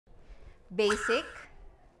Basic,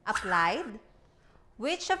 applied.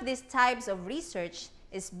 Which of these types of research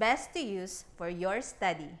is best to use for your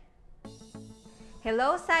study?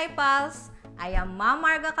 Hello, SciPals! I am Ma'am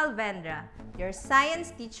Marga Calvendra, your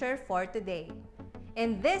science teacher for today.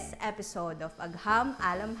 In this episode of Agham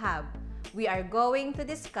Alam Hub, we are going to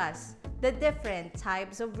discuss the different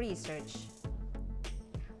types of research.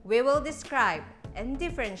 We will describe and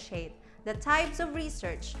differentiate the types of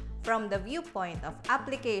research from the viewpoint of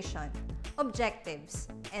application, objectives,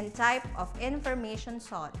 and type of information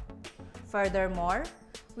sought. Furthermore,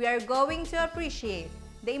 we are going to appreciate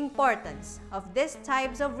the importance of these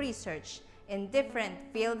types of research in different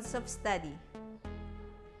fields of study.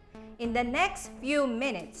 In the next few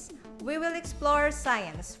minutes, we will explore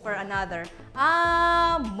science for another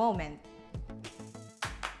moment.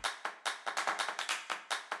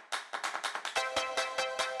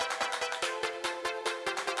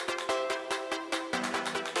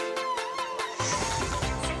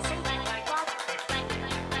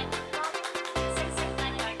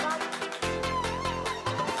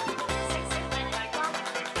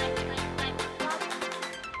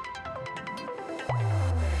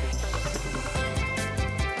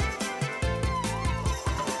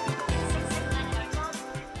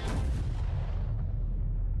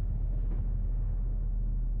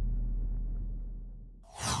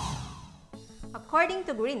 According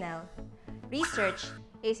to Grinnell, research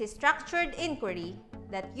is a structured inquiry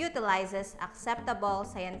that utilizes acceptable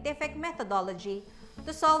scientific methodology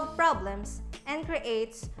to solve problems and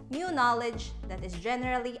creates new knowledge that is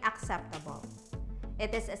generally acceptable.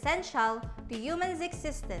 It is essential to humans'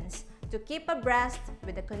 existence to keep abreast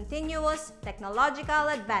with the continuous technological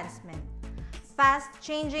advancement,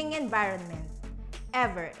 fast-changing environment,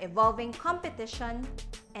 ever-evolving competition,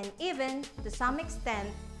 and even, to some extent,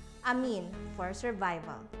 a mean for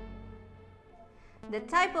survival. The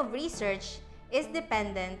type of research is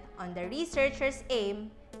dependent on the researcher's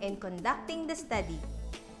aim in conducting the study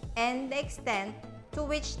and the extent to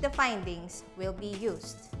which the findings will be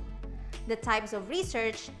used. The types of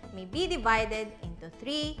research may be divided into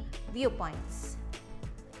three viewpoints: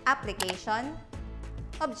 application,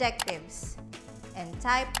 objectives, and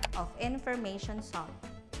type of information sought.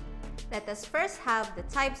 Let us first have the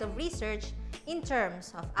types of research in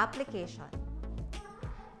terms of application.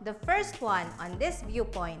 The first one on this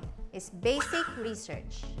viewpoint is basic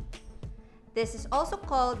research. This is also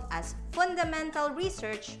called as fundamental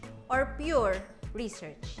research or pure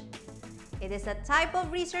research. It is a type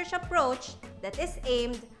of research approach that is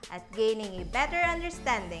aimed at gaining a better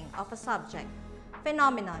understanding of a subject,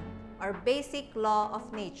 phenomenon, or basic law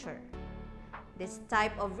of nature. This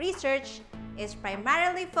type of research is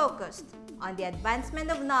primarily focused on the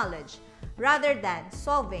advancement of knowledge rather than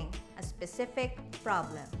solving a specific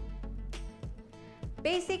problem.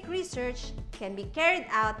 Basic research can be carried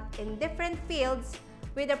out in different fields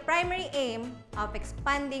with the primary aim of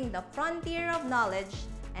expanding the frontier of knowledge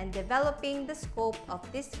and developing the scope of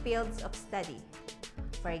these fields of study.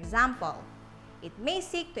 For example, it may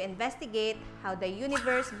seek to investigate how the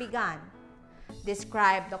universe began,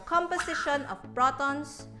 describe the composition of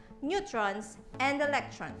protons, neutrons, and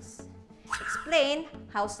electrons, explain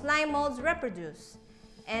how slime molds reproduce,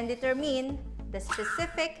 and determine the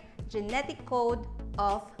specific genetic code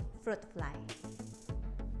of fruit fly.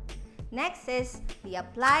 Next is the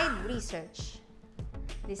applied research.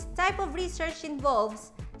 This type of research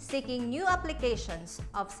involves seeking new applications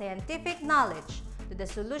of scientific knowledge to the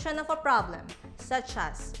solution of a problem, such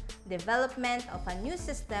as development of a new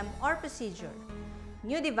system or procedure,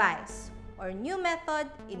 new device, or new method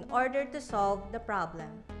in order to solve the problem.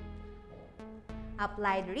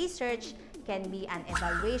 Applied research can be an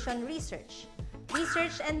evaluation research,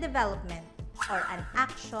 research and development, or an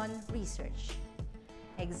action research.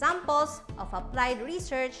 Examples of applied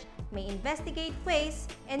research may investigate ways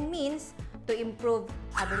and means to improve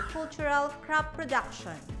agricultural crop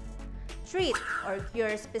production, treat or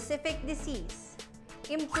cure specific disease,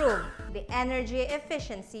 improve the energy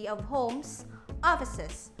efficiency of homes,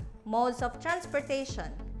 offices, modes of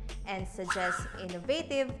transportation, and suggest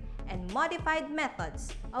innovative and modified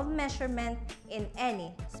methods of measurement in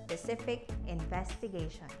any specific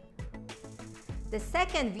investigation. The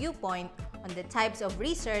second viewpoint on the types of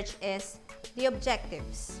research is the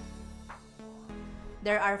objectives.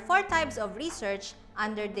 There are four types of research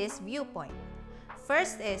under this viewpoint.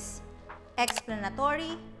 First is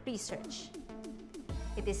explanatory research.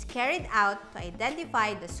 It is carried out to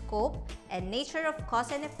identify the scope and nature of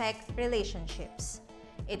cause and effect relationships.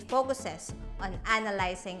 It focuses on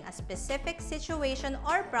analyzing a specific situation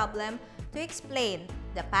or problem to explain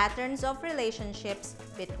the patterns of relationships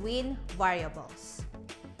between variables.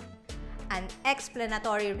 An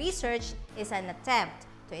explanatory research is an attempt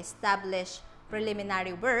to establish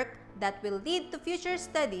preliminary work that will lead to future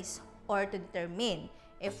studies or to determine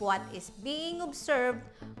if what is being observed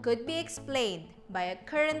could be explained by a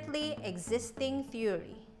currently existing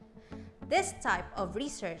theory. This type of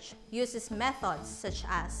research uses methods such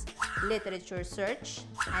as literature search,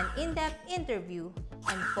 an in-depth interview,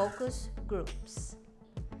 and focus groups.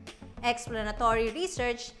 Explanatory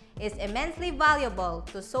research is immensely valuable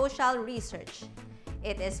to social research.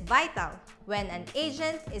 It is vital when an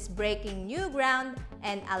agent is breaking new ground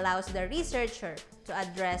and allows the researcher to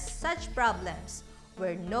address such problems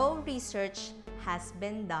where no research has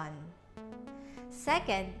been done.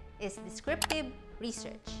 Second is descriptive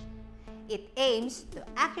research. It aims to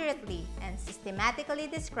accurately and systematically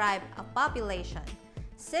describe a population,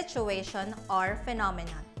 situation, or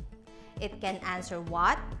phenomenon. It can answer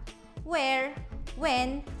what, where,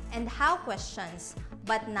 when, and how questions,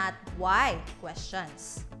 but not why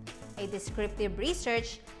questions. A descriptive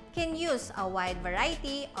research can use a wide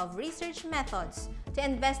variety of research methods to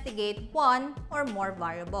investigate one or more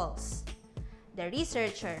variables. The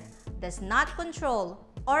researcher does not control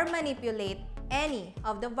or manipulate any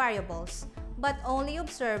of the variables, but only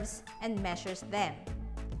observes and measures them.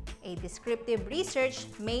 A descriptive research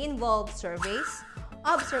may involve surveys,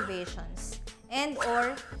 observations,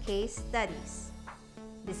 and/or case studies.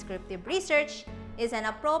 Descriptive research is an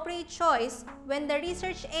appropriate choice when the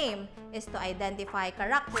research aim is to identify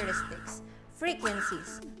characteristics,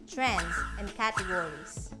 frequencies, trends, and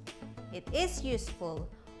categories. It is useful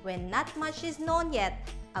when not much is known yet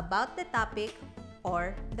about the topic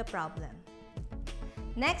or the problem.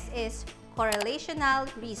 Next is correlational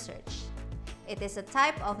research. It is a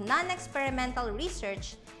type of non-experimental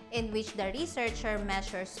research in which the researcher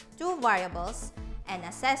measures two variables and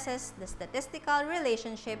assesses the statistical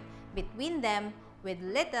relationship between them with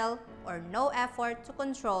little or no effort to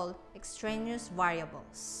control extraneous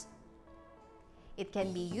variables. It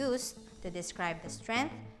can be used to describe the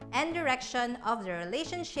strength and direction of the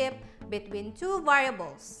relationship between two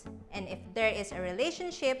variables, and if there is a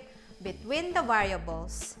relationship between the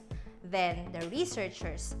variables, then the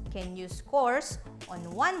researchers can use scores on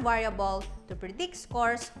one variable to predict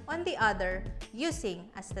scores on the other using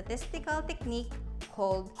a statistical technique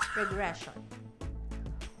called regression.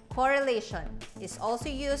 Correlation is also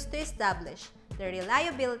used to establish the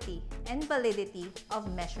reliability and validity of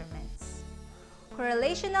measurements.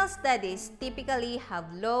 Correlational studies typically have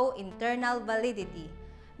low internal validity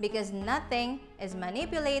because nothing is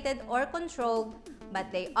manipulated or controlled, but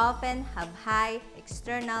they often have high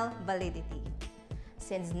external validity.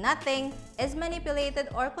 Since nothing is manipulated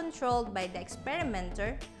or controlled by the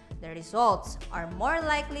experimenter, the results are more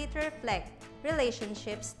likely to reflect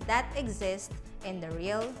relationships that exist in the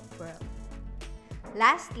real world.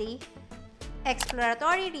 Lastly,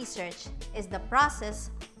 exploratory research is the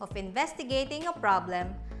process of investigating a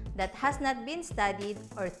problem that has not been studied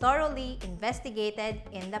or thoroughly investigated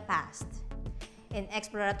in the past. In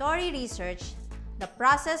exploratory research, the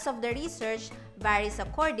process of the research varies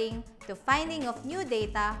according to finding of new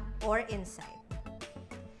data or insight.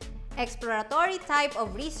 Exploratory type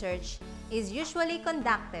of research is usually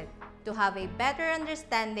conducted to have a better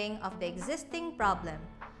understanding of the existing problem,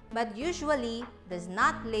 but usually does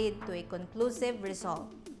not lead to a conclusive result.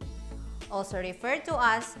 Also referred to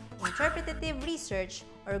as interpretative research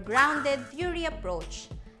or grounded theory approach,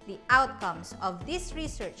 the outcomes of this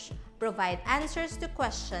research provide answers to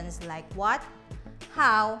questions like what,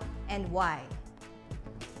 how, and why.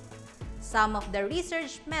 Some of the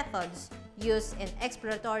research methods used in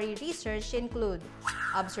exploratory research include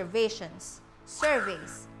observations,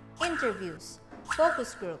 surveys, interviews,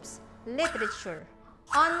 focus groups, literature,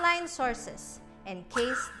 online sources, and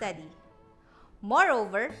case study.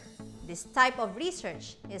 Moreover, this type of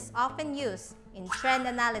research is often used in trend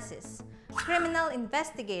analysis, criminal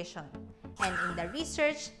investigation, and in the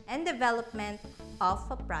research and development of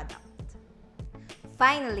a product.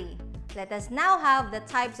 Finally, let us now have the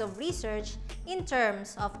types of research in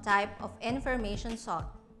terms of type of information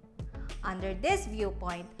sought. Under this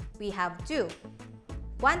viewpoint, we have two: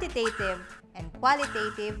 quantitative and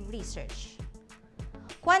qualitative research.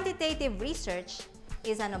 Quantitative research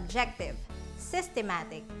is an objective,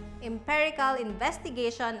 systematic, empirical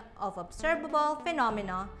investigation of observable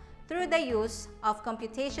phenomena through the use of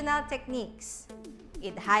computational techniques.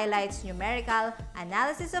 It highlights numerical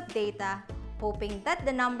analysis of data, hoping that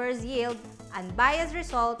the numbers yield unbiased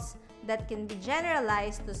results that can be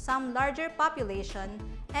generalized to some larger population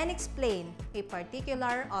and explain a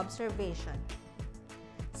particular observation.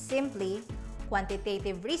 Simply,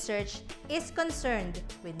 Quantitative research is concerned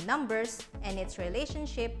with numbers and its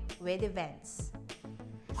relationship with events.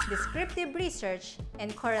 Descriptive research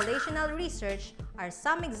and correlational research are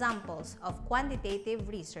some examples of quantitative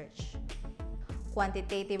research.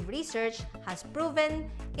 Quantitative research has proven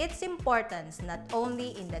its importance not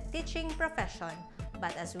only in the teaching profession,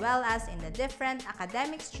 but as well as in the different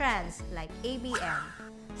academic strands like ABM,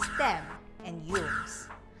 STEM, and UMS.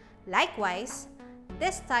 Likewise,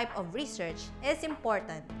 this type of research is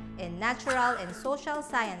important in natural and social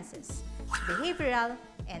sciences, behavioral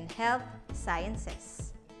and health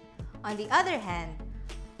sciences. On the other hand,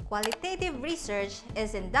 qualitative research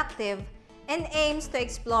is inductive and aims to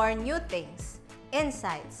explore new things,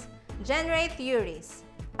 insights, generate theories,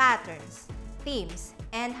 patterns, themes,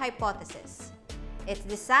 and hypotheses. Its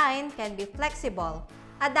design can be flexible,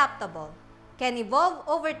 adaptable, can evolve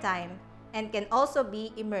over time, and can also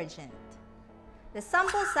be emergent. The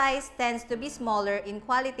sample size tends to be smaller in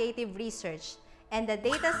qualitative research, and the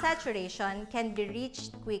data saturation can be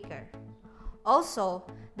reached quicker. Also,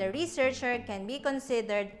 the researcher can be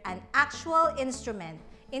considered an actual instrument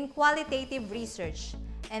in qualitative research,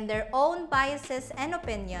 and their own biases and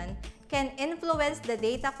opinion can influence the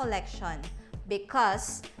data collection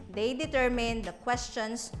because they determine the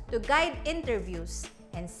questions to guide interviews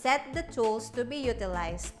and set the tools to be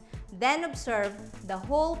utilized, then observe the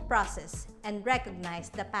whole process and recognize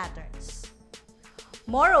the patterns.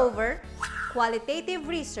 Moreover, qualitative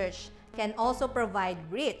research can also provide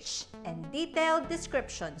rich and detailed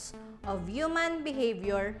descriptions of human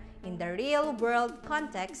behavior in the real-world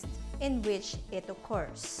context in which it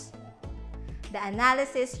occurs. The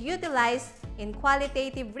analysis utilized in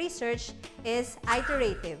qualitative research is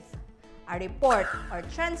iterative. A report or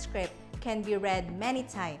transcript can be read many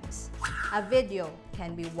times. A video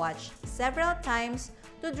can be watched several times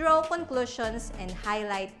to draw conclusions and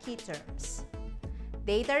highlight key terms.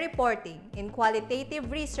 Data reporting in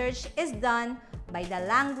qualitative research is done by the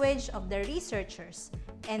language of the researchers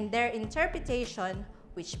and their interpretation,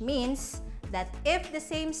 which means that if the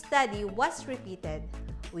same study was repeated,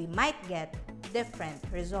 we might get different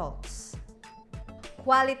results.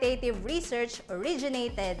 Qualitative research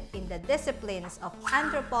originated in the disciplines of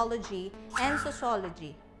anthropology and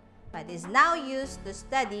sociology, but is now used to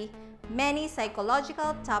study many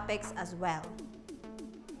psychological topics as well.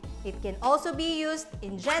 It can also be used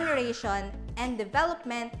in generation and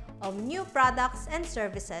development of new products and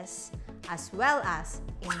services, as well as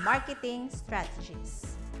in marketing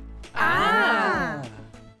strategies.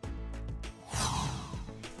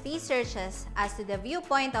 Researches as to the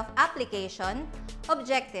viewpoint of application,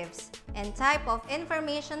 objectives, and type of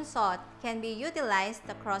information sought can be utilized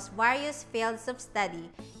across various fields of study,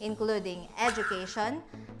 including education,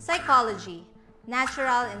 psychology,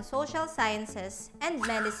 natural and social sciences, and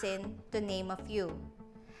medicine, to name a few.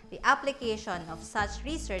 The application of such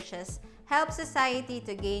researches helps society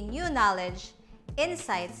to gain new knowledge,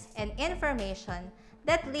 insights, and information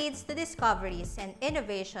that leads to discoveries and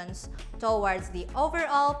innovations towards the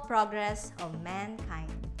overall progress of mankind.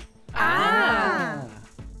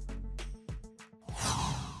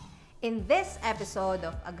 In this episode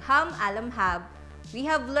of Agham Alam Hub, we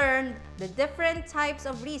have learned the different types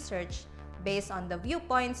of research based on the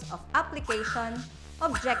viewpoints of application,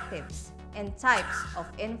 objectives, and types of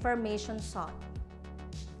information sought.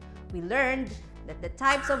 We learned that the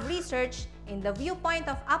types of research in the viewpoint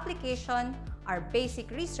of application are basic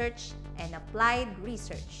research and applied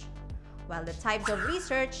research, while the types of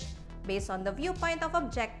research based on the viewpoint of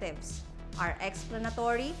objectives are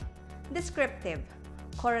explanatory, descriptive,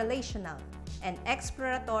 correlational, and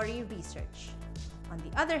exploratory research. On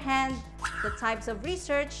the other hand, the types of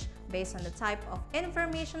research based on the type of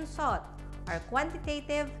information sought are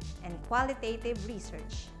quantitative and qualitative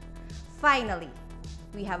research. Finally,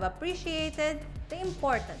 we have appreciated the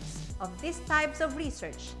importance of these types of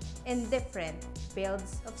research in different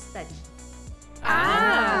fields of study.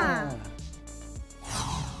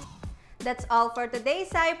 That's all for today,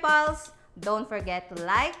 SciPals. Don't forget to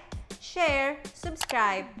like, share,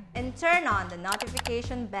 subscribe, and turn on the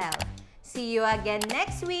notification bell. See you again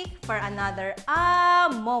next week for another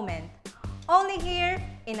moment. Only here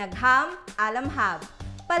in Agham Alam Hub,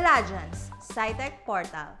 Palagian's SciTech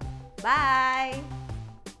Portal. Bye!